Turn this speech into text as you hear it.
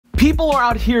People are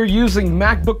out here using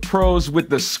MacBook Pros with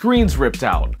the screens ripped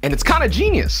out, and it's kind of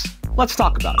genius. Let's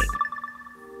talk about it.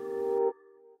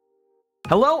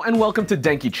 Hello and welcome to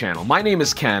Denki channel. My name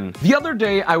is Ken. The other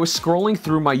day I was scrolling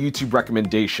through my YouTube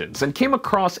recommendations and came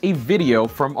across a video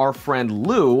from our friend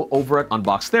Lou over at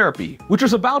Unbox Therapy, which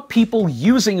was about people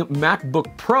using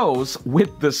MacBook Pros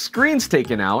with the screens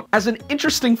taken out as an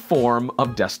interesting form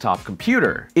of desktop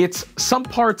computer. It's some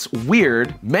parts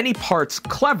weird, many parts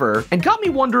clever, and got me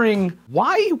wondering,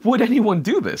 why would anyone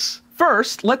do this?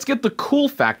 First, let's get the cool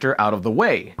factor out of the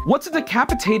way. What's a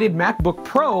decapitated MacBook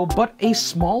Pro but a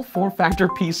small form factor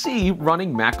PC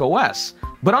running Mac OS?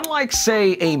 But unlike,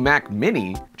 say, a Mac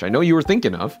Mini, which I know you were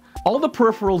thinking of, all the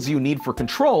peripherals you need for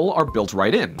control are built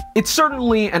right in. It's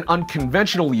certainly an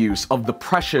unconventional use of the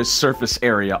precious surface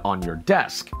area on your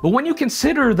desk. But when you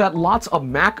consider that lots of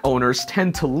Mac owners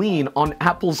tend to lean on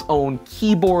Apple's own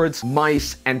keyboards,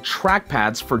 mice, and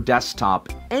trackpads for desktop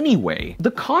anyway,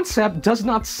 the concept does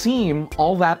not seem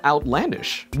all that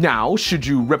outlandish. Now, should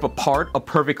you rip apart a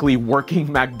perfectly working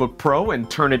MacBook Pro and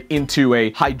turn it into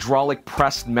a hydraulic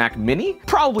pressed Mac Mini?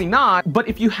 Probably not, but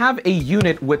if you have a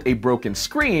unit with a broken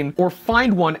screen, or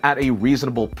find one at a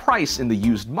reasonable price in the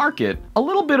used market, a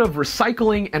little bit of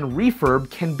recycling and refurb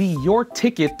can be your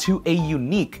ticket to a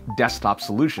unique desktop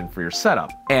solution for your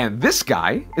setup. And this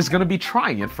guy is going to be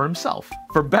trying it for himself.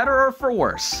 For better or for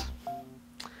worse.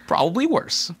 Probably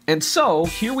worse. And so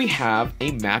here we have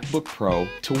a MacBook Pro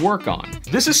to work on.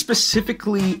 This is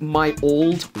specifically my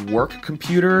old work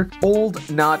computer. Old,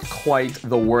 not quite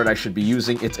the word I should be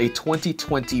using. It's a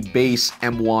 2020 base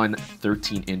M1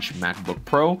 13-inch MacBook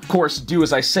Pro. Of course, do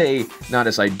as I say, not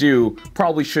as I do.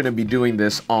 Probably shouldn't be doing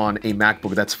this on a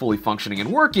MacBook that's fully functioning and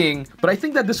working, but I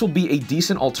think that this will be a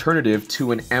decent alternative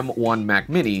to an M1 Mac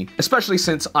Mini, especially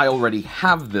since I already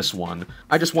have this one.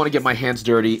 I just want to get my hands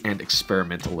dirty and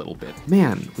experiment a little bit.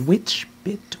 Man, which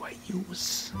bit do I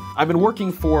use? I've been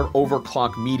working for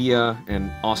Overclock Media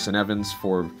and Austin Evans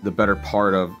for the better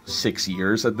part of 6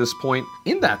 years at this point.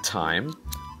 In that time,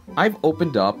 I've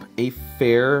opened up a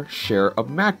fair share of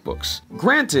MacBooks.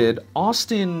 Granted,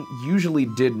 Austin usually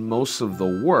did most of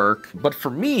the work, but for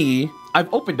me,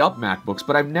 I've opened up MacBooks,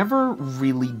 but I've never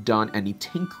really done any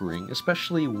tinkering,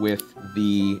 especially with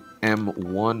the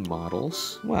M1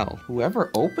 models. Well,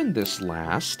 whoever opened this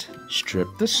last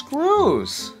stripped the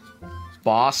screws.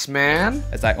 Boss man.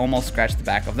 As I almost scratched the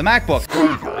back of the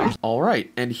MacBook. All right,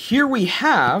 and here we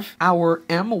have our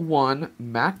M1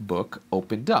 MacBook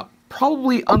opened up.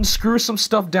 Probably unscrew some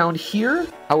stuff down here.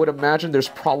 I would imagine there's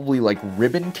probably like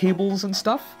ribbon cables and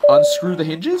stuff. Unscrew the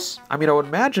hinges. I mean, I would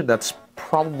imagine that's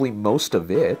probably most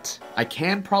of it. I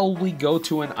can probably go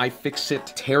to an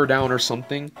iFixit teardown or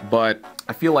something, but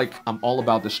I feel like I'm all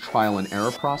about this trial and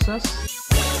error process.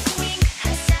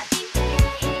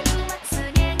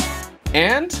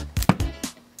 And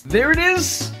there it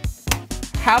is.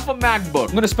 Half a MacBook.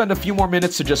 I'm gonna spend a few more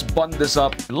minutes to just button this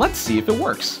up and let's see if it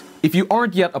works. If you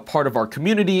aren't yet a part of our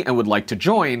community and would like to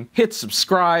join, hit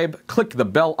subscribe, click the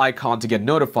bell icon to get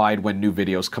notified when new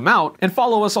videos come out, and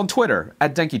follow us on Twitter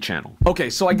at Denki channel. Okay,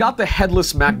 so I got the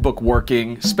headless MacBook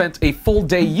working, spent a full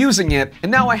day using it,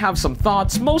 and now I have some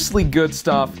thoughts, mostly good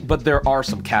stuff, but there are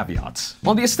some caveats.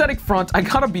 On the aesthetic front, I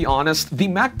gotta be honest, the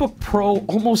MacBook Pro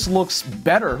almost looks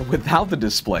better without the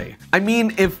display. I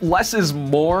mean, if less is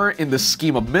more in the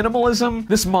scheme of minimalism,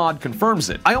 this mod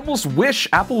confirms it. I almost wish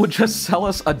Apple would just sell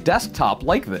us a desktop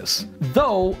like this.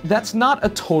 Though, that's not a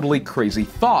totally crazy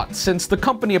thought, since the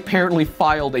company apparently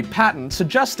filed a patent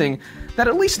suggesting that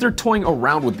at least they're toying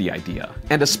around with the idea.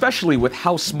 And especially with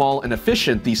how small and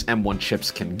efficient these M1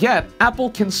 chips can get, Apple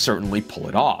can certainly pull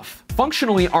it off.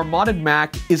 Functionally, our modded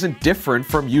Mac isn't different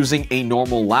from using a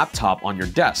normal laptop on your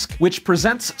desk, which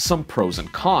presents some pros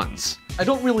and cons. I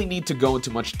don't really need to go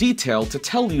into much detail to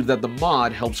tell you that the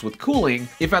mod helps with cooling,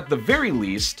 if at the very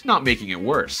least, not making it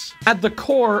worse. At the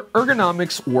core,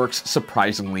 ergonomics works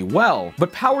surprisingly well,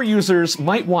 but power users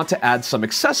might want to add some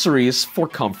accessories for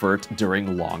comfort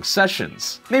during long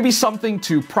sessions. Maybe something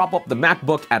to prop up the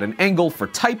MacBook at an angle for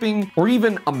typing, or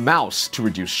even a mouse to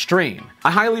reduce strain.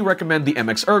 I highly recommend the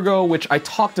MX Ergo, which I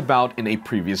talked about in a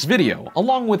previous video,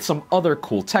 along with some other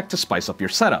cool tech to spice up your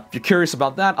setup. If you're curious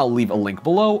about that, I'll leave a link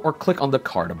below or click on the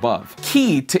card above.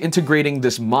 Key to integrating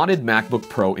this modded MacBook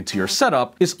Pro into your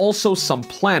setup is also some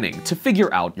planning to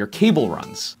figure out your cable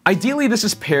runs. Ideally, this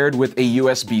is paired with a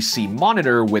USB-C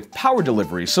monitor with power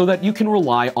delivery so that you can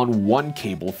rely on one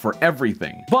cable for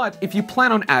everything. But if you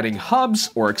plan on adding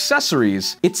hubs or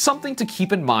accessories, it's something to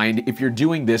keep in mind if you're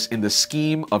doing this in the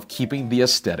scheme of keeping the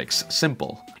aesthetics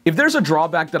simple. If there's a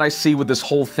drawback that I see with this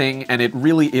whole thing, and it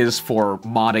really is for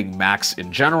modding Macs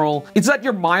in general, it's that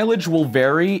your mileage will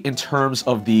vary in terms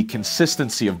of the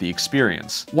consistency of the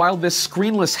experience. While this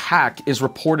screenless hack is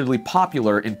reportedly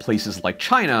popular in places like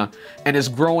China and is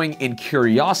growing in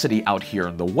curiosity out here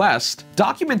in the West,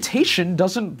 documentation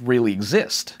doesn't really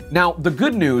exist. Now, the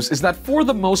good news is that for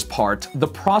the most part, the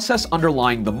process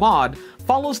underlying the mod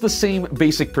follows the same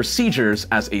basic procedures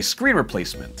as a screen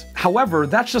replacement. However,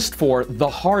 that's just for the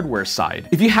hardware side.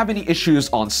 If you have any issues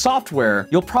on software,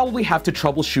 you'll probably have to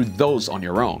troubleshoot those on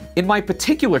your own. In my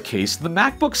particular case, the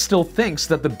MacBook still thinks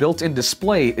that the built-in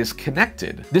display is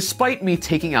connected, despite me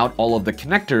taking out all of the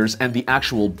connectors and the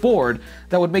actual board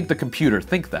that would make the computer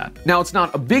think that. Now, it's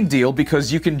not a big deal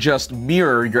because you can just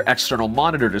mirror your external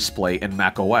monitor display in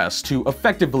macOS to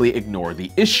effectively ignore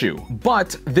the issue.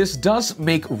 But this does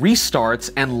make restarts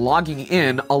and logging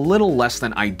in a little less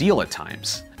than ideal at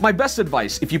times. My best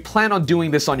advice, if you plan on doing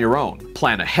this on your own,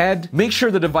 plan ahead, make sure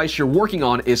the device you're working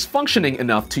on is functioning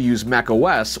enough to use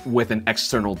macOS with an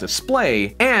external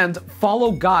display, and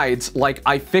follow guides like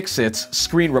iFixit's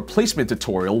screen replacement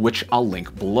tutorial, which I'll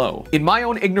link below. In my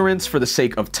own ignorance, for the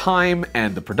sake of time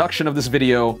and the production of this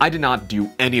video, I did not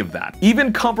do any of that,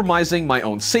 even compromising my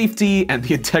own safety and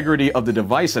the integrity of the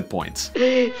device at points.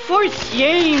 For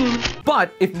shame!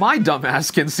 But if my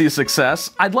dumbass can see success,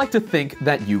 I'd like to think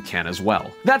that you can as well.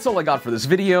 That's all I got for this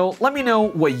video. Let me know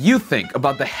what you think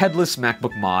about the headless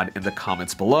MacBook mod in the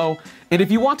comments below. And if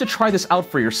you want to try this out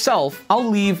for yourself, I'll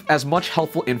leave as much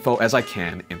helpful info as I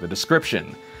can in the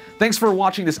description. Thanks for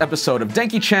watching this episode of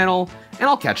Denki Channel, and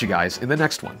I'll catch you guys in the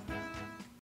next one.